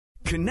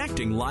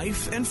Connecting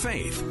life and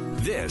faith.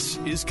 This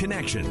is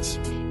Connections.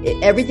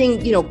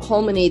 Everything,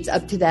 culminates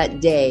up to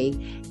that day.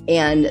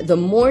 And the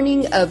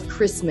morning of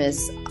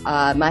Christmas,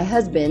 my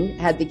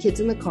husband had the kids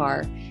in the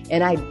car,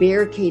 and I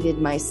barricaded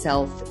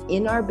myself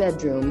in our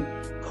bedroom,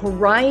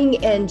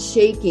 crying and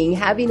shaking,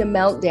 having a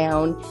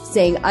meltdown,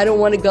 saying, I don't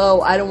want to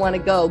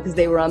go, because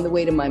they were on the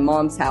way to my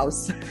mom's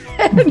house.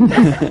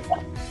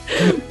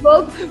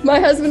 Both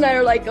my husband and I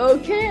are like,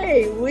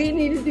 okay, we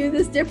need to do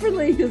this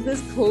differently because this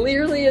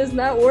clearly is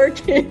not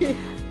working.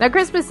 Now,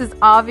 Christmas is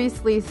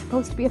obviously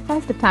supposed to be a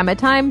festive time, a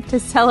time to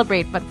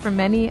celebrate. But for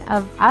many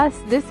of us,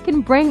 this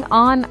can bring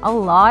on a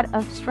lot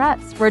of stress.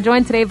 We're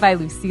joined today by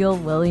Lucille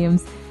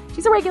Williams.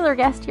 She's a regular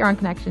guest here on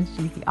Connections.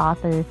 She's the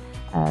author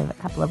of a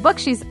couple of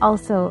books. She's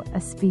also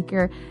a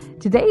speaker.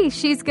 Today,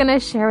 she's going to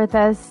share with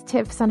us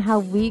tips on how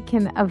we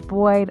can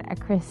avoid a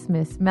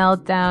Christmas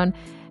meltdown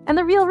and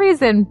the real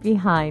reason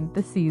behind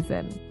the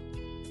season.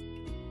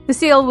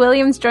 Lucille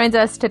Williams joins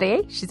us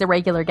today. She's a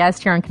regular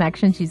guest here on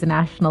Connection. She's a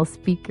national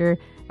speaker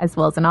as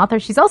well as an author.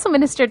 She's also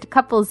ministered to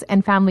couples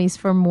and families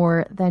for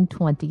more than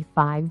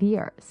 25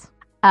 years.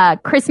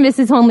 Christmas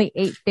is only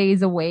 8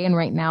 days away, and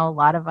right now a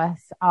lot of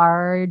us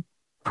are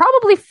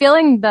probably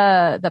feeling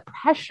the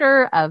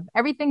pressure of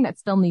everything that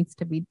still needs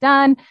to be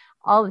done,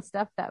 all the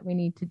stuff that we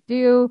need to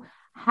do.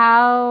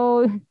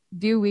 How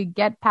do we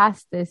get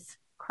past this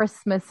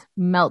Christmas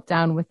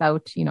meltdown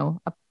without,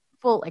 a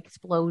full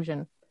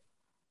explosion?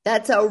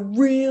 That's a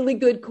really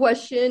good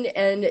question.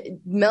 And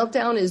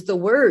meltdown is the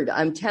word.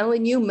 I'm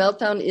telling you,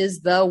 meltdown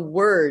is the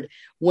word.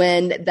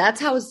 That's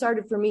how it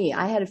started for me.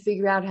 I had to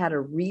figure out how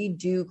to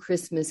redo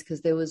Christmas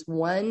because there was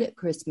one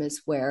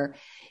Christmas where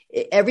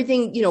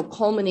everything,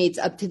 culminates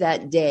up to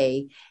that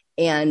day.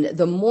 And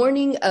the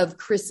morning of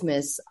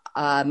Christmas,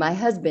 my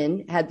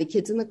husband had the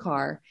kids in the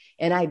car,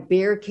 and I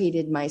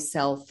barricaded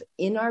myself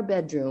in our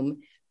bedroom,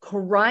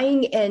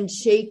 crying and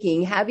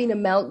shaking, having a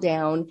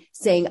meltdown,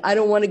 saying, I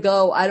don't want to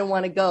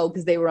go,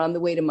 because they were on the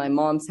way to my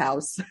mom's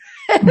house.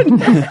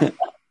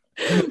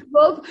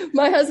 Both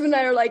my husband and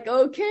I are like,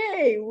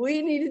 okay,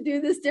 we need to do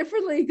this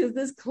differently because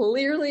this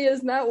clearly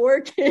is not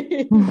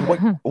working.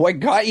 What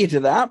got you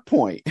to that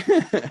point?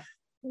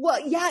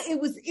 Well, yeah, it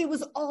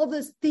was all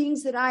the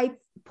things that I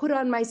put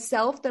on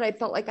myself that I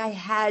felt like I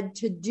had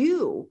to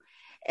do.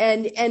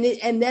 And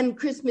then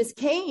Christmas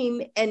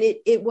came, and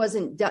it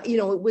wasn't done,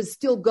 it was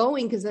still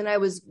going, because then I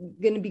was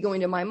going to be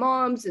going to my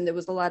mom's, and there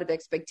was a lot of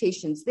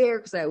expectations there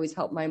because I always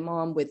help my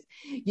mom with,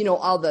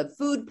 all the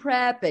food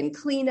prep and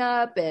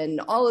cleanup and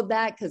all of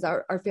that, because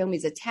our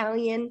family's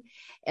Italian.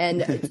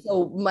 And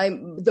so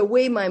the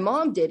way my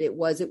mom did it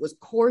was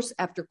course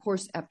after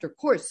course after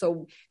course.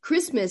 So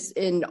Christmas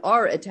in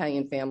our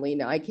Italian family,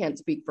 now I can't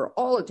speak for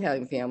all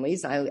Italian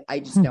families, I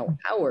just know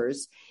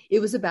ours,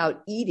 it was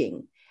about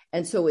eating.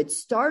 And so it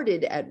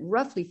started at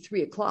roughly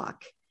 3:00,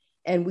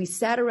 and we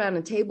sat around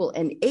a table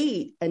and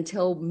ate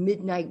until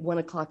midnight,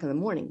 1:00 in the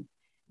morning.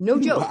 No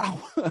joke. Wow.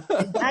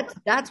 And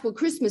that's what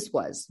Christmas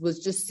was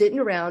just sitting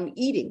around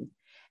eating.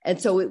 And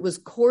so it was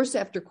course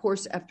after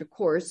course after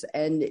course.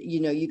 And,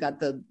 you got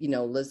the,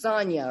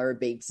 lasagna or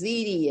baked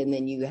ziti. And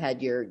then you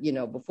had your,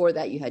 before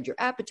that you had your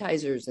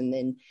appetizers. And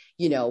then,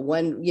 you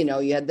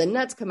had the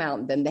nuts come out,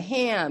 and then the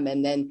ham.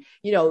 And then,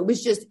 it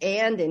was just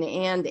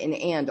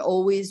and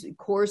always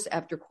course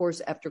after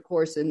course after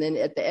course. And then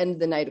at the end of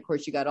the night, of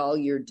course, you got all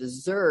your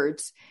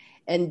desserts.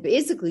 And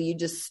basically you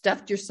just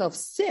stuffed yourself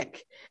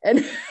sick, and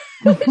it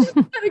was just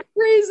kind of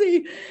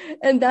crazy.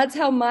 And that's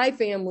how my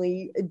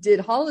family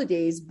did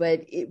holidays.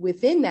 But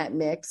within that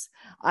mix,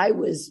 I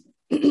was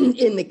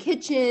in the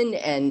kitchen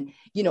and,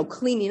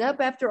 cleaning up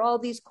after all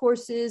these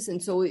courses.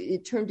 And so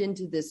it turned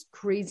into this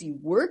crazy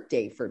work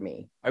day for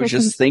me. I was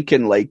just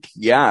thinking,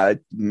 yeah,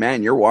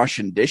 man, you're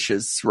washing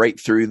dishes right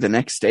through the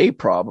next day,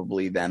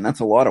 probably then. That's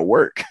a lot of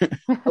work.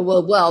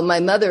 Well,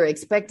 my mother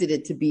expected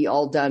it to be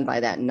all done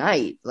by that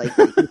night.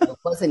 It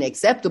wasn't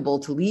acceptable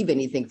to leave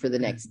anything for the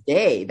next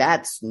day.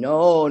 That's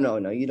no,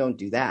 you don't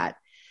do that.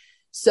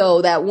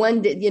 So that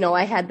one day,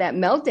 I had that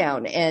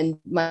meltdown, and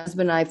my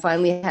husband and I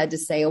finally had to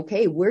say,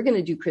 okay, we're going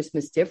to do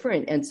Christmas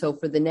different. And so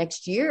for the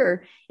next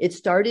year, it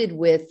started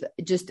with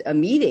just a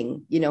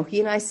meeting. He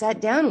and I sat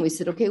down and we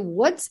said, okay,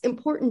 what's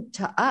important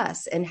to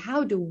us and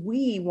how do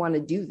we want to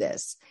do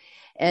this?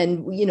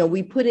 And,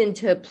 we put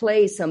into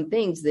play some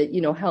things that,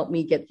 helped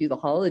me get through the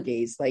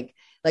holidays. Like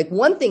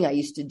one thing I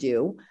used to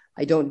do,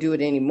 I don't do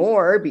it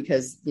anymore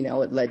because,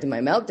 it led to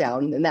my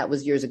meltdown. And that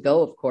was years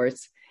ago, of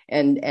course.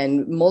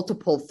 And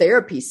multiple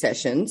therapy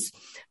sessions,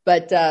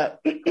 but I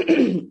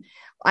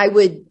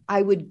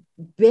would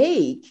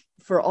bake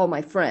for all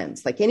my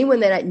friends. Like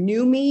anyone that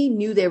knew me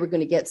knew they were going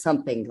to get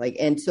something.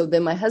 And so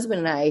then my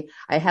husband and I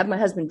have my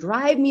husband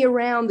drive me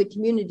around the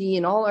community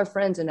and all our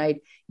friends, and I'd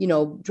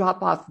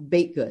drop off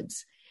baked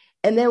goods.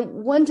 And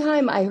then one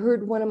time I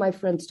heard one of my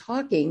friends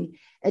talking,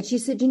 and she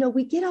said,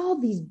 we get all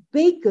these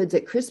baked goods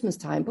at Christmas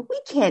time, but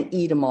we can't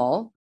eat them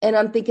all. And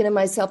I'm thinking to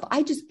myself,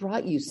 I just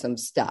brought you some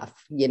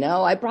stuff,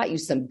 I brought you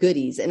some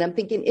goodies. And I'm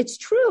thinking, it's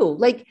true.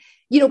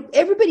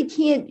 Everybody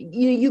can't,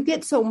 you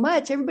get so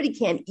much, everybody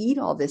can't eat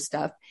all this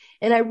stuff.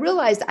 And I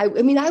realized, I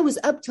was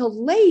up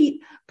till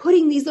late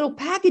putting these little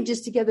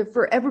packages together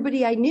for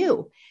everybody I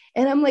knew.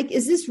 And I'm like,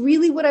 is this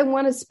really what I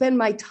want to spend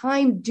my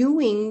time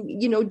doing,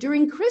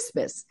 during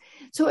Christmas?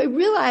 So I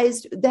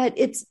realized that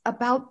it's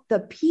about the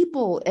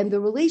people and the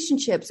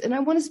relationships. And I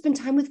want to spend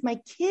time with my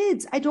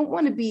kids. I don't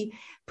want to be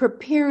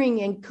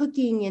preparing and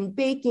cooking and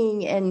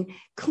baking and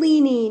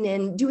cleaning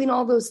and doing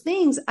all those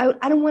things.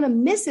 I don't want to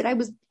miss it. I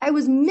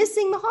was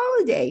missing the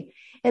holiday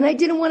and I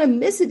didn't want to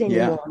miss it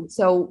anymore. Yeah.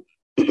 So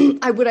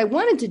what I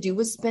wanted to do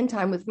was spend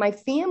time with my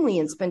family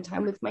and spend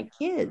time with my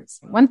kids.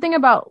 One thing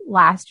about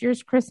last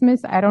year's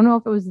Christmas, I don't know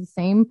if it was the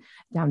same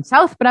down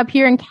south, but up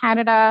here in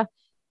Canada,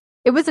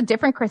 it was a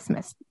different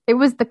Christmas. It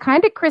was the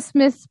kind of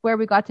Christmas where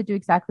we got to do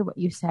exactly what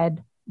you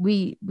said.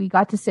 We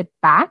got to sit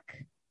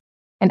back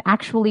and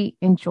actually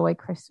enjoy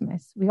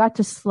Christmas. We got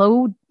to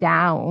slow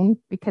down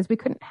because we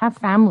couldn't have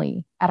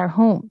family at our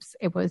homes.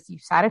 It was, you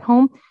sat at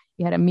home,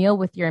 you had a meal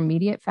with your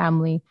immediate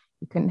family.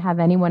 You couldn't have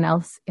anyone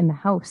else in the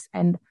house.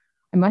 And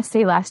I must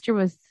say last year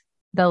was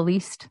the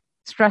least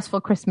stressful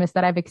Christmas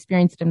that I've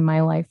experienced in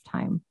my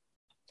lifetime.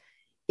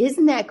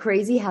 Isn't that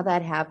crazy how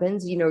that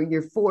happens?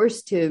 You're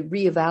forced to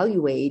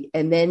reevaluate.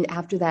 And then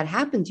after that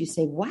happens, you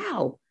say,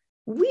 wow,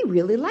 we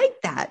really like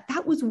that.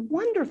 That was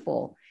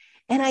wonderful.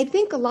 And I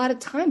think a lot of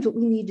times what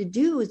we need to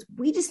do is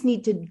we just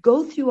need to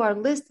go through our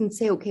list and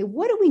say, okay,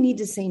 what do we need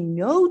to say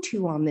no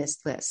to on this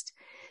list?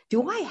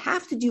 Do I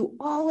have to do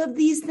all of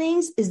these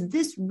things? Is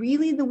this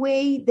really the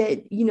way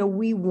that,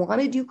 we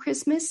want to do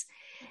Christmas?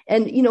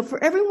 And,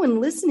 for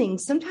everyone listening,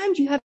 sometimes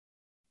you have,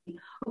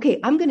 okay,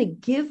 I'm going to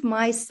give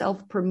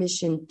myself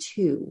permission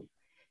to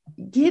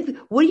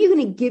what are you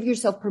going to give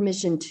yourself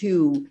permission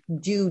to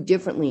do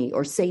differently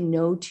or say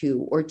no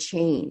to or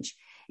change?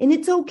 And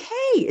it's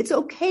okay. It's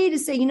okay to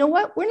say, you know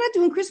what, we're not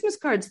doing Christmas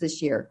cards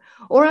this year,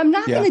 or I'm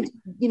not going to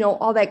do,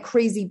 all that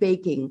crazy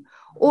baking,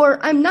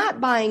 or I'm not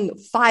buying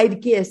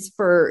 5 gifts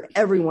for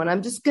everyone.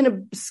 I'm just going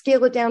to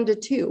scale it down to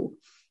 2.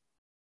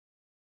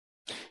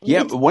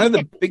 Yeah. One of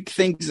the big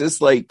things is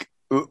like,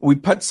 we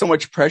put so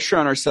much pressure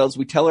on ourselves.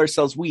 We tell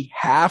ourselves we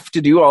have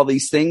to do all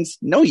these things.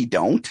 No, you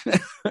don't.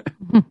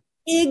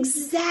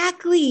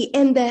 Exactly.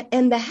 And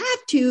the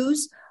have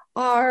tos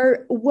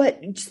are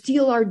what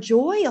steal our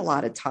joy a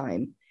lot of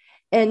time.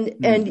 And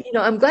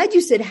I'm glad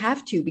you said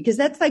have to, because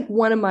that's like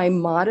one of my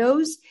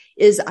mottos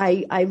is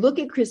I look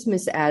at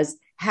Christmas as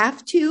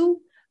have to,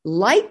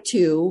 like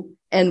to,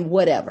 and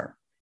whatever.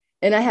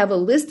 And I have a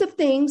list of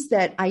things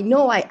that I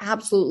know I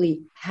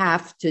absolutely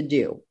have to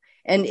do.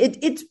 And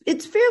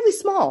it's fairly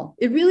small.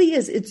 It really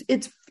is.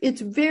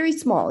 It's very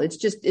small.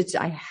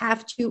 I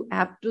have to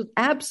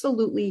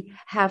absolutely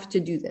have to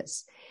do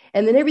this.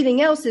 And then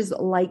everything else is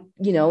like,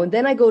 and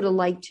then I go to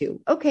like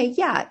to, okay,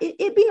 yeah,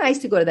 it'd be nice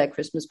to go to that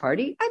Christmas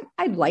party.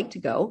 I'd like to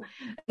go.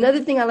 Another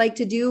thing I like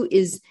to do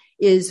is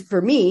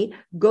for me,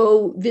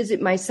 go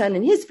visit my son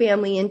and his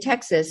family in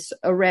Texas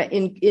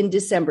in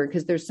December,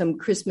 because there's some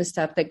Christmas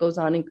stuff that goes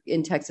on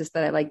in Texas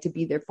that I like to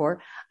be there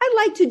for. I'd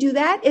like to do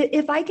that.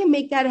 If I can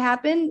make that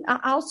happen,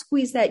 I'll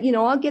squeeze that,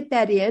 I'll get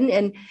that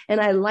in.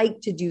 And I like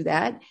to do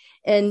that.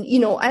 And,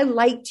 I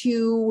like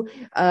to,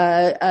 do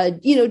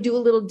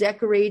a little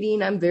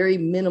decorating. I'm very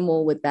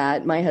minimal with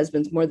that. My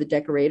husband's more the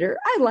decorator.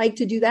 I like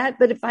to do that.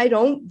 But if I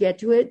don't get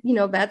to it,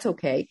 that's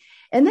okay.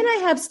 And then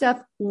I have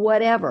stuff,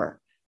 whatever.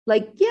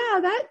 Like,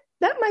 yeah,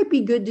 that might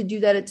be good to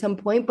do that at some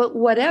point, but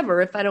whatever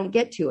if I don't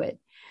get to it.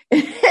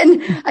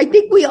 And I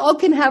think we all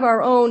can have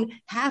our own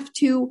have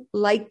to,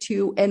 like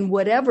to, and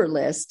whatever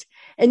list.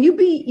 And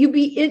be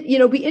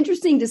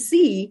interesting to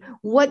see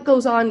what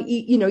goes on.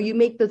 You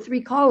make the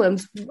 3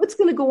 columns. What's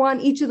going to go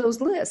on each of those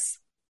lists?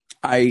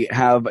 I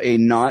have a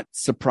not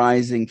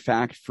surprising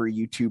fact for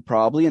you two,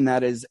 probably, and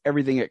that is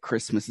everything at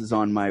Christmas is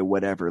on my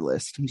whatever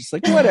list. I'm just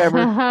like,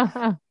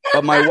 whatever.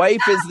 But my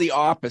wife is the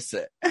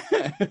opposite.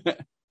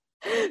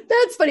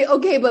 That's funny.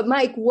 Okay, but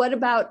Mike, what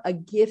about a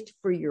gift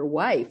for your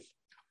wife?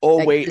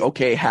 Oh, wait.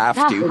 Okay. Have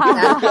to.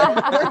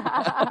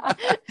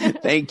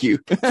 Thank you.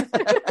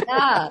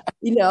 Yeah.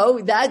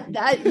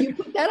 That you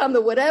put that on the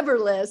whatever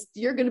list,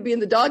 you're going to be in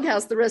the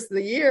doghouse the rest of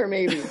the year,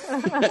 maybe.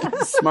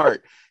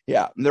 Smart.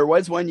 Yeah. There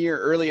was one year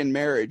early in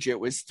marriage.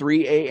 It was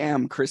 3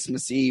 a.m.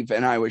 Christmas Eve,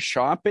 and I was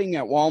shopping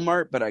at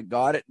Walmart, but I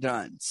got it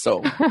done.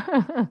 So.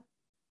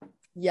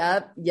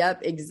 Yep,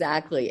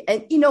 exactly.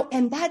 And,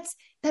 and that's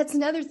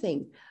another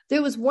thing.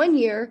 There was one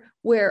year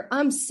where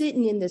I'm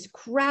sitting in this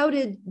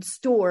crowded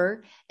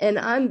store and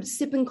I'm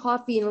sipping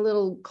coffee in a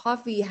little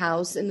coffee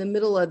house in the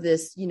middle of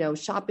this,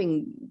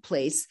 shopping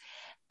place.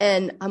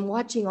 And I'm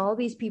watching all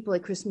these people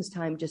at Christmas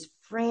time just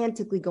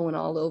frantically going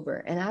all over.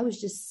 And I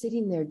was just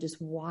sitting there,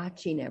 just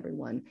watching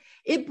everyone.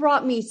 It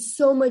brought me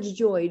so much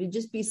joy to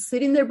just be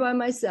sitting there by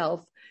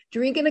myself,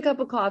 drinking a cup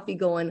of coffee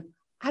going,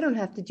 I don't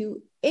have to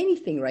do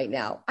anything right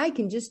now. I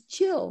can just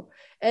chill.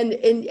 And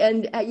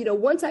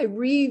once I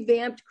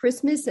revamped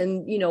Christmas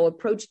and,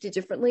 approached it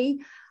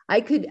differently,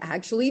 I could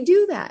actually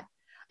do that.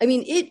 I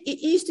mean, it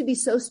used to be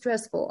so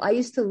stressful. I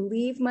used to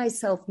leave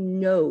myself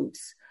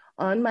notes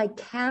on my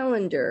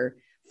calendar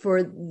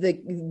for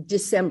the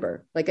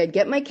December. Like I'd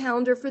get my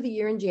calendar for the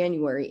year in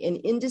January, and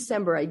in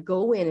December I'd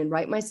go in and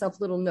write myself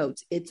little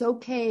notes. It's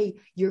okay.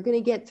 You're going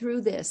to get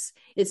through this.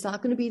 It's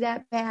not going to be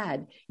that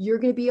bad. You're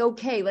going to be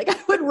okay. Like I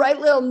would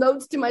write little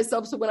notes to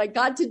myself. So when I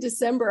got to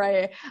December,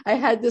 I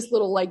had this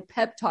little like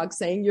pep talk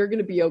saying, you're going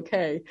to be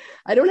okay.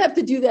 I don't have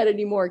to do that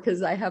anymore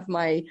because I have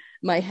my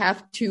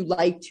have to,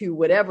 like to,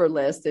 whatever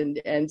list.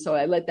 And so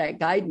I let that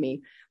guide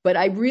me. But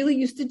I really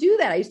used to do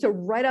that. I used to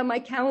write on my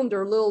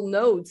calendar little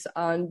notes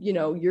on,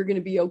 you're going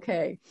to be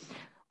okay.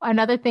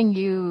 Another thing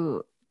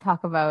you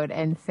talk about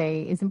and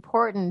say is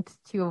important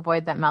to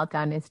avoid that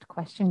meltdown is to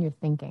question your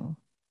thinking.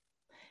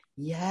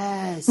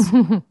 Yes.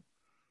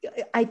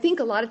 I think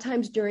a lot of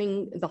times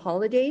during the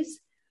holidays,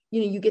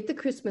 you get the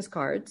Christmas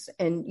cards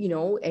and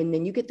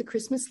then you get the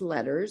Christmas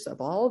letters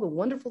of all the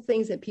wonderful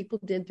things that people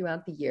did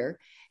throughout the year.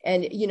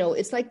 And,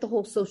 it's like the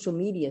whole social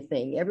media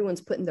thing. Everyone's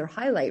putting their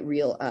highlight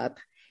reel up.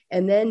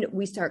 And then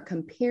we start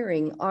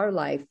comparing our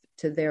life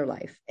to their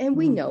life. And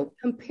we know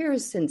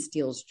comparison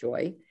steals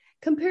joy.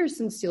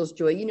 Comparison steals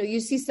joy. You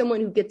see someone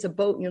who gets a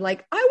boat and you're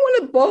like, I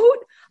want a boat.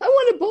 I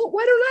want a boat.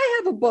 Why don't I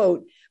have a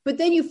boat? But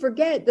then you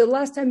forget the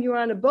last time you were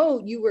on a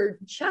boat, you were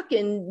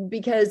chucking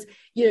because,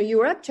 you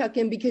were up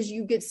chucking because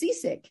you get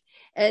seasick.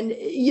 And,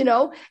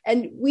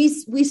 and we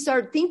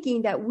start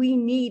thinking that we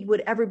need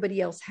what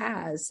everybody else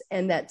has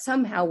and that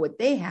somehow what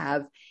they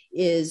have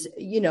is,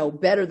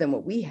 better than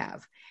what we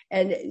have.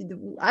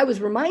 And I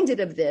was reminded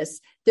of this.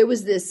 There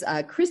was this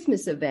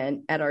Christmas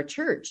event at our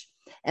church,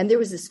 and there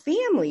was this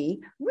family,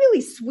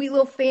 really sweet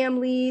little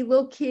family,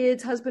 little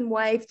kids, husband,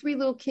 wife, 3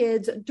 little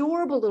kids,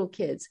 adorable little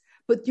kids.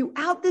 But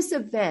throughout this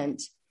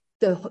event,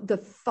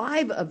 the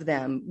 5 of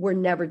them were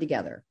never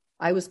together.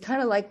 I was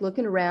kind of like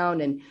looking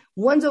around and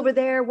one's over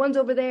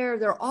there.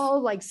 They're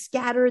all like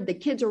scattered. The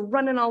kids are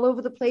running all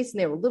over the place and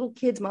they were little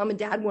kids. Mom and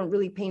dad weren't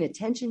really paying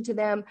attention to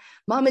them.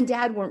 Mom and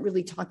dad weren't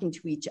really talking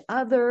to each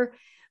other.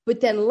 But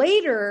then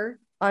later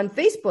on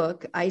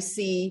Facebook, I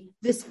see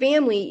this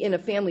family in a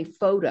family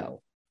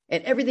photo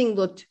and everything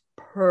looked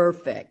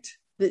perfect.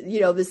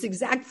 This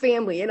exact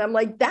family. And I'm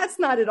like, that's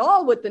not at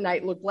all what the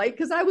night looked like.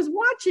 Cause I was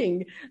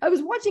watching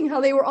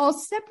how they were all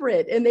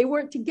separate and they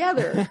weren't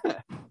together.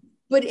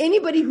 But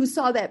anybody who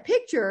saw that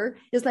picture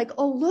is like,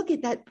 oh, look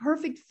at that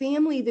perfect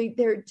family.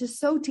 They're just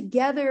so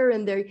together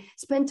and they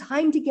spend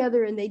time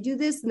together and they do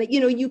this. And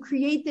you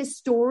create this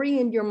story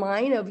in your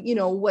mind of,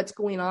 what's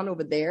going on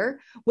over there.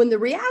 When the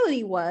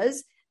reality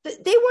was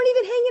that they weren't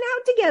even hanging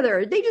out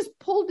together. They just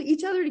pulled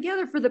each other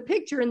together for the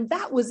picture and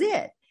that was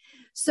it.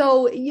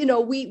 So,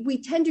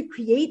 we tend to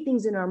create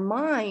things in our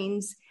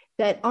minds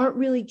that aren't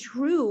really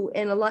true.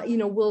 And a lot,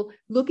 we'll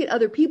look at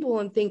other people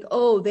and think,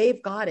 oh,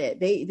 they've got it.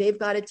 They've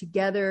got it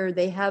together.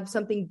 They have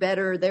something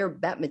better.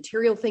 That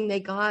material thing they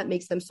got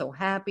makes them so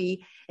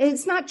happy. And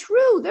it's not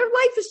true. Their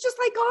life is just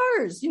like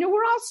ours.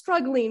 We're all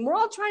struggling. We're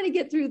all trying to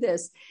get through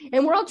this.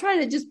 And we're all trying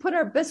to just put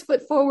our best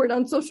foot forward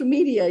on social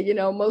media.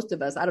 Most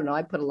of us, I don't know.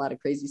 I put a lot of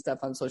crazy stuff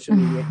on social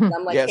media.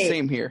 I'm like, yeah, hey,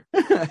 same here.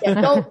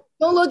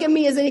 Don't look at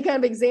me as any kind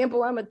of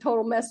example. I'm a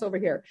total mess over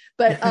here.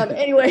 But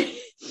anyway,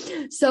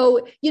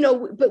 so,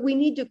 but we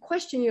need to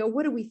question,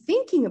 what are we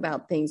thinking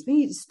about things? We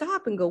need to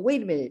stop and go,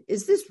 wait a minute.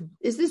 Is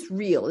this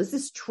real? Is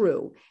this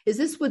true? Is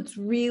this what's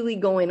really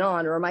going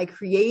on? Or am I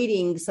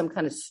creating some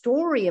kind of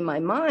story in my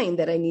mind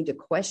that I need to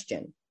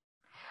question?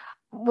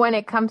 When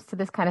it comes to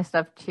this kind of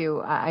stuff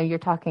too, you're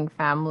talking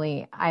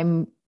family.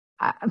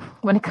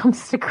 When it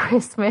comes to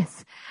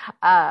Christmas,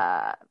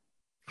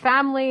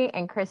 family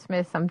and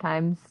Christmas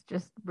sometimes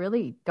just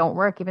really don't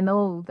work, even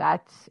though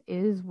that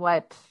is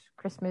what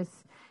Christmas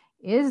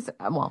is.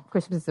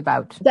 Christmas is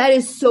about. That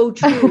is so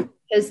true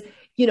because,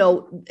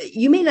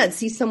 you may not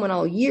see someone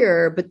all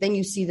year, but then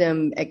you see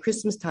them at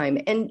Christmas time.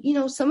 And,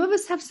 some of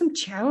us have some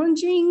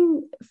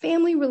challenging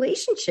family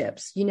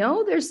relationships.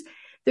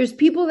 There's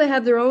people that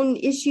have their own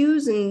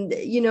issues and,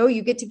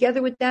 you get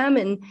together with them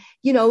and,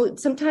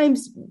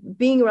 sometimes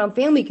being around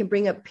family can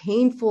bring up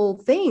painful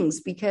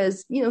things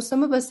because,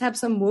 some of us have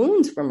some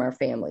wounds from our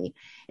family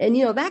and,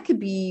 that could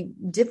be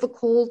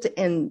difficult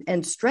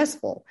and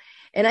stressful.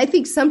 And I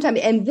think sometimes,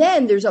 and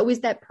then there's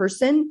always that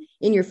person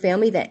in your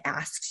family that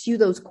asks you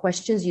those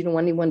questions you don't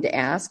want anyone to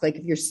ask. Like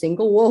if you're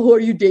single, well, are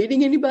you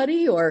dating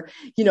anybody? Or,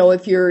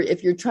 if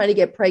you're trying to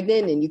get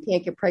pregnant and you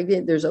can't get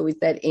pregnant, there's always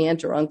that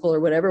aunt or uncle or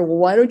whatever. Well,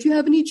 why don't you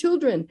have any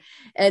children?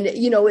 And,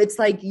 it's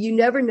like, you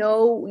never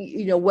know,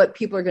 what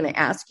people are going to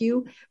ask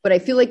you. But I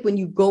feel like when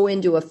you go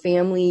into a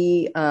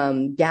family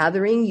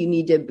gathering, you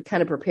need to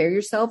kind of prepare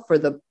yourself for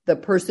the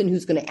person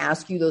who's going to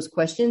ask you those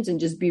questions and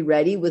just be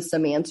ready with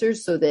some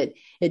answers so that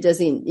it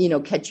doesn't,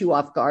 catch you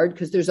off guard.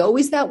 Because there's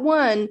always that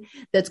one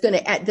that's going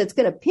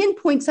to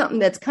pinpoint something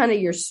that's kind of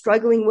you're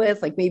struggling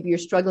with, like maybe you're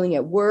struggling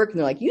at work and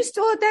they're like, you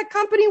still at that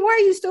company? Why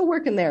are you still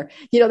working there?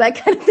 That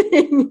kind of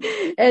thing.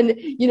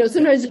 And,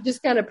 sometimes you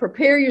just kind of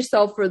prepare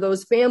yourself for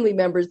those family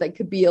members that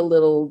could be a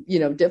little,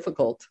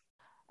 difficult.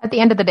 At the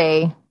end of the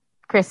day,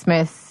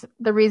 Christmas,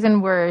 the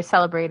reason we're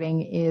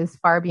celebrating is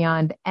far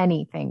beyond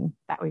anything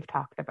that we've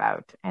talked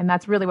about. And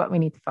that's really what we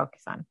need to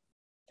focus on.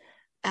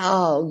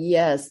 Oh,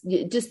 yes.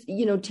 Just,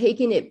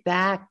 taking it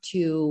back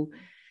to,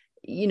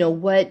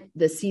 what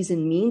the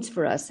season means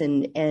for us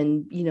and,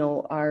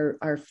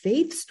 our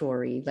faith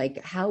story,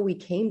 like how we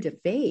came to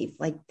faith,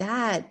 like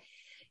that,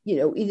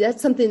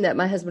 that's something that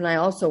my husband and I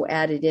also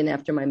added in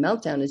after my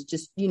meltdown is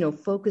just,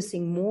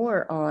 focusing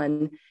more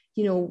on,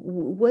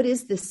 what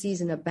is this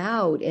season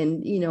about?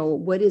 And,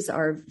 what is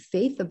our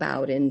faith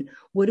about? And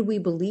what do we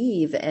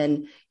believe?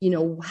 And,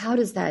 how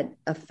does that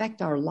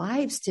affect our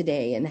lives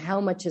today? And how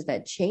much has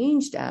that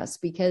changed us?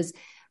 Because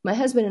my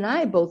husband and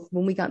I both,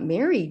 when we got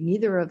married,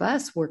 neither of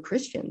us were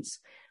Christians.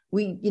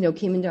 We,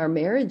 came into our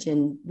marriage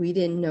and we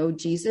didn't know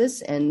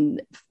Jesus.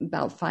 And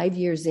about 5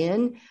 years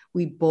in,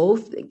 we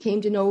both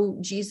came to know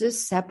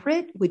Jesus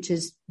separate, which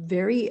is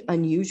very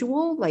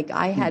unusual. Like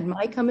I had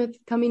my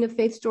coming of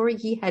faith story.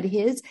 He had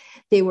his.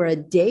 They were a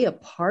day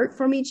apart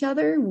from each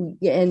other.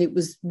 And it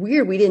was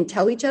weird. We didn't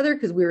tell each other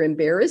because we were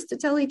embarrassed to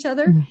tell each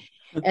other.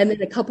 And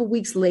then a couple of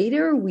weeks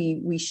later,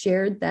 we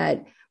shared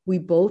that we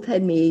both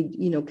had made,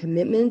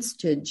 commitments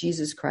to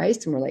Jesus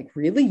Christ. And we're like,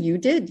 really? You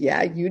did?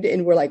 Yeah, you did.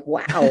 And we're like,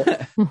 wow.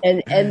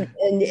 and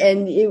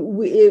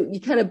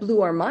it kind of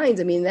blew our minds.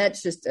 I mean,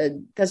 that's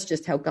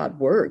just how God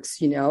works.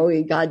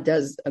 God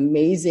does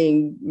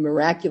amazing,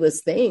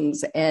 miraculous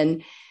things.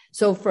 And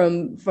so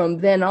from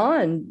then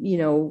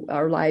on,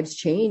 our lives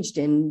changed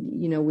and,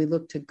 we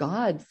looked to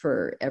God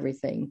for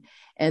everything.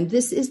 And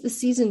this is the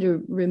season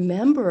to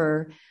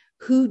remember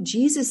who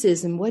Jesus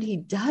is and what he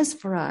does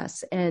for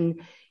us.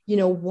 And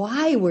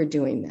why we're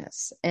doing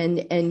this and,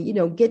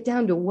 get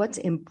down to what's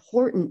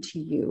important to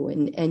you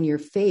and your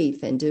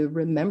faith and to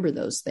remember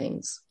those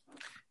things.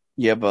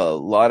 You have a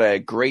lot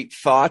of great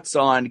thoughts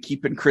on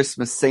keeping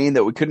Christmas sane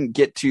that we couldn't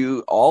get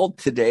to all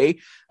today.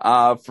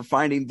 For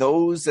finding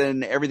those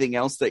and everything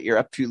else that you're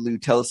up to, Lou,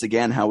 tell us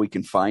again how we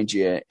can find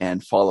you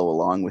and follow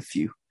along with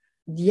you.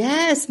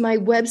 Yes, my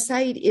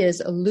website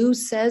is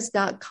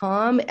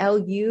lusays.com,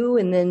 Lu.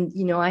 And then,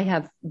 I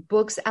have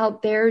books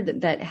out there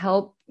that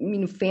help,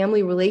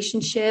 family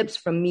relationships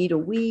from me to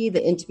we,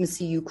 The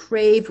Intimacy You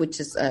Crave, which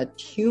is a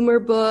humor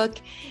book.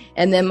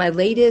 And then my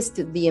latest,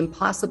 The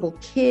Impossible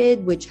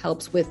Kid, which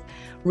helps with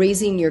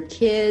raising your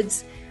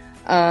kids.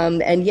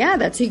 And yeah,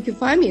 that's how you can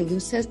find me,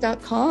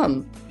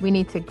 lusays.com. We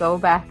need to go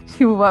back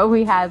to what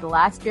we had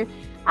last year,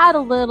 add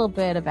a little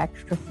bit of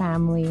extra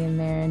family in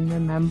there and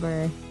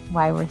remember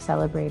why we're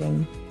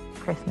celebrating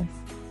Christmas.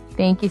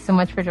 Thank you so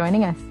much for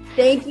joining us.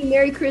 Thank you.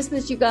 Merry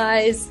Christmas, you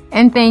guys.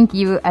 And thank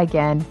you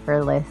again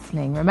for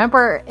listening.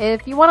 Remember,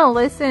 if you want to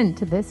listen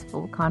to this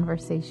full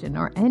conversation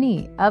or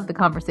any of the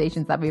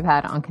conversations that we've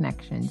had on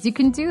Connections, you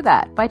can do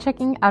that by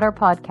checking out our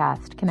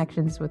podcast,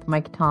 Connections with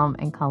Mike Tom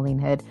and Colleen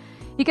Hood.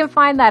 You can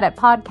find that at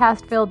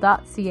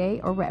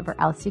podcastville.ca or wherever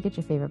else you get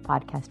your favorite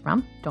podcast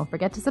from. Don't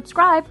forget to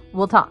subscribe.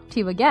 We'll talk to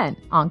you again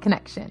on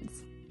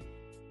Connections.